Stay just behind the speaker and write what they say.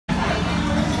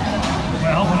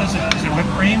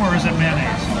or is it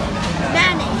mayonnaise?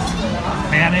 Mayonnaise.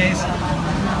 Mayonnaise?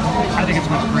 I think it's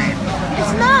whipped cream.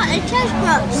 It's not. It tastes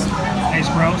gross. Tastes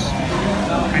gross?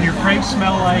 And your crepes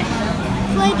smell like?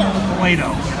 Play-Doh.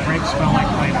 Play-Doh. Crepes smell like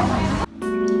Play-Doh.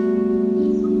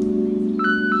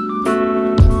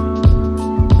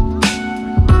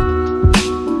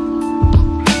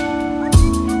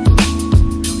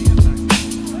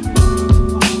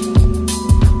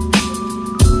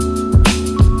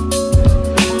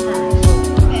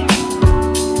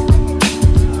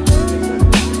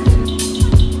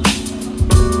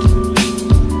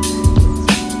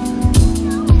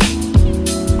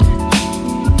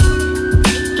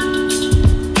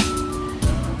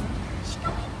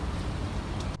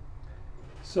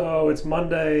 So it's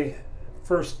Monday,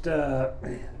 first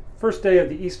day of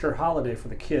the Easter holiday for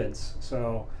the kids.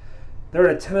 So they're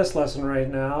at a tennis lesson right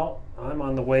now. I'm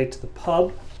on the way to the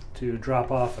pub to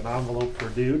drop off an envelope for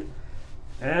a dude.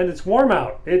 And it's warm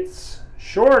out. It's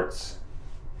shorts.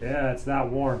 Yeah, it's that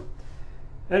warm.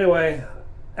 Anyway,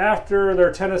 after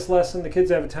their tennis lesson, the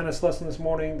kids have a tennis lesson this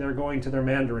morning. They're going to their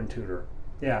Mandarin tutor.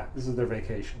 Yeah, this is their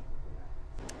vacation.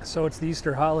 So it's the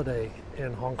Easter holiday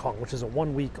in Hong Kong, which is a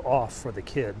 1 week off for the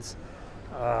kids.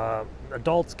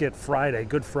 Adults get Friday,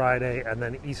 Good Friday, and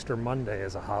then Easter Monday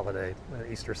is a holiday.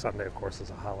 Easter Sunday, of course,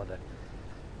 is a holiday.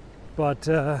 But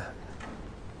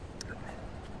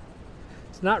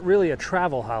it's not really a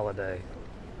travel holiday.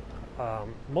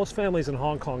 Most families in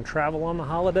Hong Kong travel on the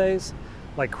holidays.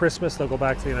 Like Christmas, they'll go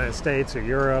back to the United States or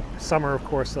Europe. Summer, of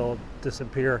course, they'll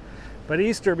disappear. But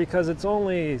Easter, because it's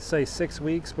only, say, 6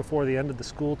 weeks before the end of the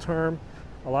school term,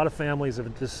 a lot of families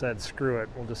have just said, screw it,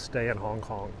 we'll just stay in Hong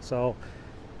Kong. So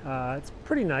it's a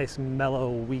pretty nice,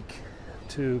 mellow week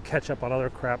to catch up on other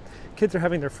crap. Kids are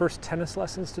having their first tennis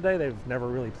lessons today. They've never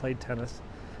really played tennis.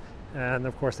 And,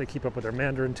 of course, they keep up with their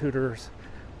Mandarin tutors.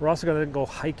 We're also going to go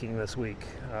hiking this week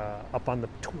up on the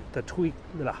Twins.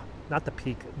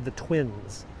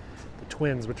 The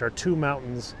Twins, which are 2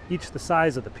 mountains, each the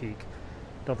size of the peak.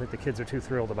 Don't think the kids are too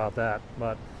thrilled about that,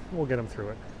 but we'll get them through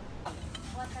it.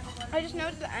 I just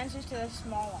noticed the answers to the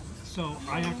small ones. So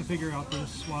I have to figure out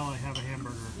this while I have a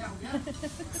hamburger.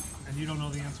 And you don't know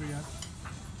the answer yet?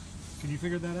 Can you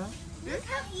figure that out? Look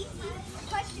how easy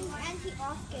questions Auntie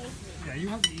Off gave me. Yeah, you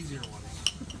have the easier ones.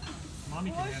 Mommy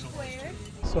can handle squared.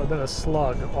 those. So I've been a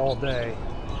slug all day.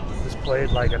 Just played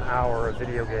like an hour of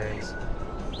video games.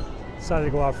 Decided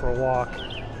to go out for a walk,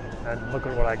 and look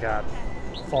at what I got.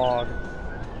 Fog,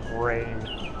 rain,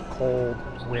 cold,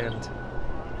 wind.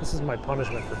 This is my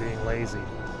punishment for being lazy.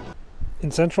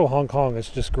 In central Hong Kong, it's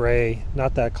just gray,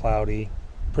 not that cloudy,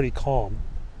 pretty calm.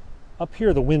 Up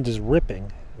here, the wind is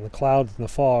ripping, and the clouds and the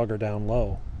fog are down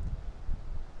low.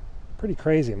 Pretty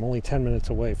crazy. I'm only 10 minutes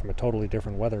away from a totally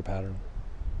different weather pattern.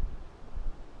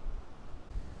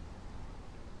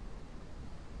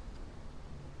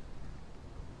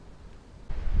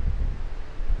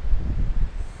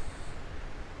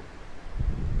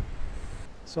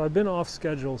 So I've been off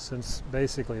schedule since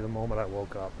basically the moment I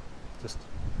woke up. Just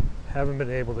haven't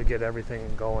been able to get everything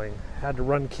going. Had to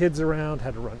run kids around,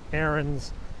 had to run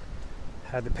errands,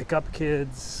 had to pick up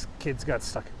kids. Kids got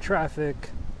stuck in traffic.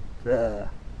 Ugh.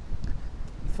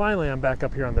 Finally, I'm back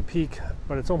up here on the peak,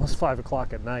 but it's almost 5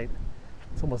 o'clock at night.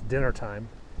 It's almost dinner time.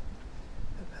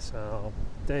 So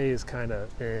day is kind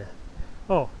of eh.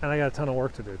 Oh, and I got a ton of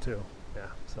work to do too. Yeah,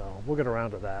 so we'll get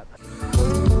around to that.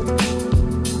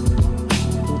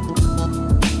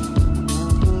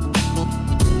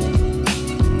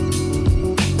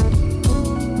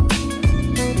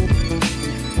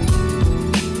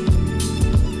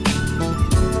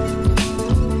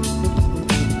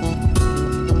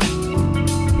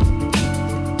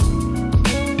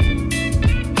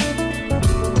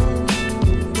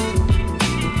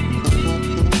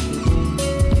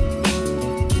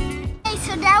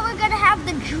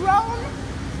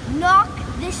 Knock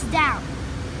this down.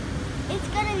 It's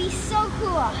gonna be so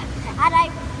cool, and I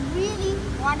really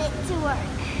want it to work.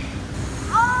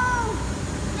 Oh,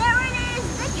 there it is,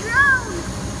 the drone.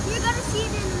 You're gonna see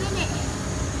it in a minute.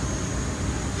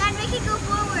 Dad, make it go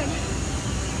forward.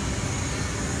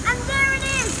 And there it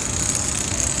is.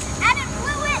 And it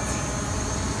flew it.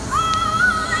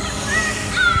 Oh, and it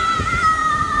worked. Ah!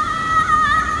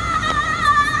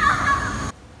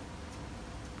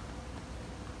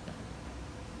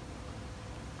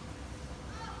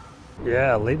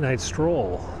 Yeah, late night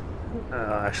stroll.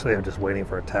 Actually, I'm just waiting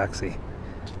for a taxi.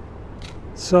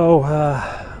 So,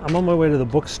 I'm on my way to the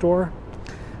bookstore.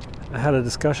 I had a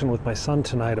discussion with my son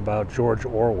tonight about George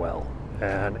Orwell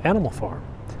and Animal Farm.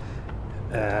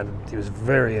 And he was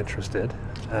very interested.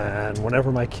 And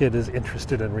whenever my kid is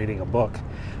interested in reading a book,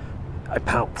 I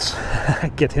pounce.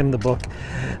 I get him the book.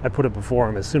 I put it before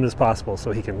him as soon as possible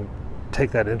so he can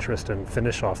take that interest and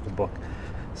finish off the book.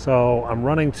 So I'm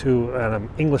running to an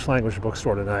English language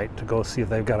bookstore tonight to go see if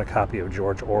they've got a copy of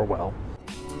George Orwell.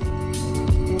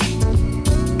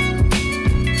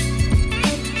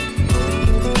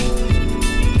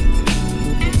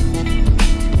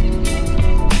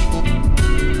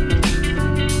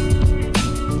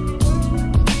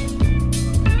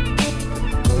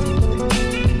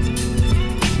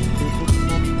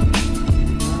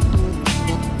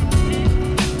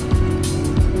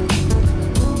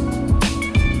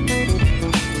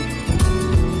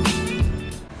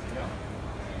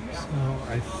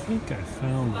 I think I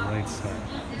found the right side.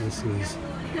 This is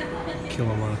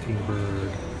Kill a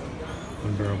Mockingbird,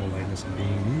 Unbearable Lightness of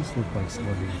Being. These look like some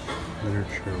of the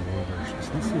literature war versions.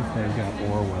 Let's see if they've got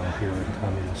Orwell here in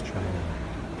Communist China.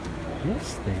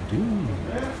 Yes, they do.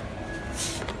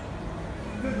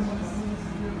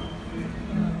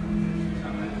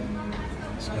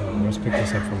 So let's pick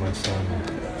this up for my son.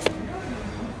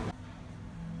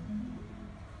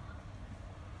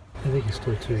 I think he's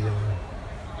still too young.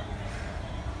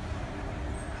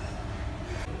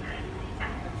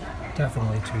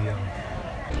 Definitely too young.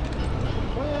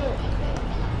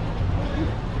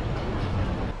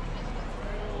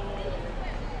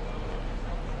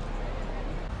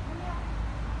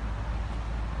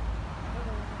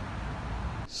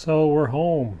 So we're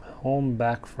home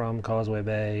back from Causeway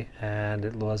Bay, and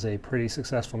it was a pretty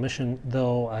successful mission,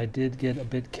 though I did get a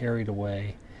bit carried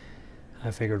away.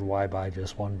 I figured, why buy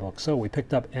just one book? So we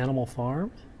picked up Animal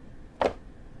Farm.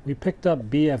 We picked up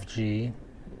BFG.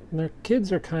 Their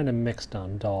kids are kind of mixed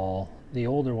on Doll. The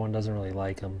older one doesn't really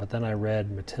like them, but then I read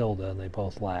Matilda and they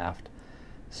both laughed.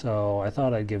 So I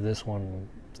thought I'd give this one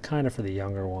kind of for the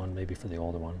younger one, maybe for the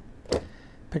older one.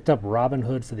 Picked up Robin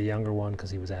Hood for the younger one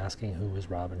because he was asking who is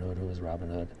Robin Hood, who is Robin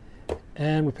Hood.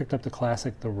 And we picked up the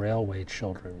classic The Railway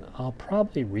Children. I'll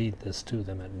probably read this to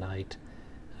them at night.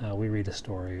 We read a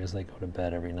story as they go to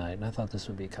bed every night, and I thought this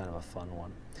would be kind of a fun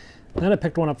one. Then I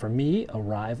picked one up for me,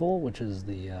 Arrival, which is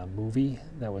the movie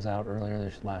that was out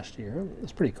earlier last year.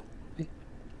 It's a pretty cool movie.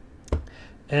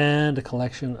 And a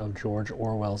collection of George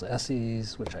Orwell's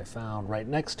essays, which I found right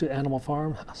next to Animal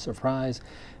Farm. Surprise.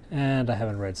 And I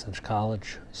haven't read since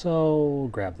college, so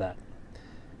grab that.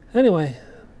 Anyway,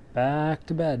 back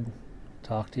to bed.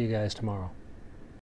 Talk to you guys tomorrow.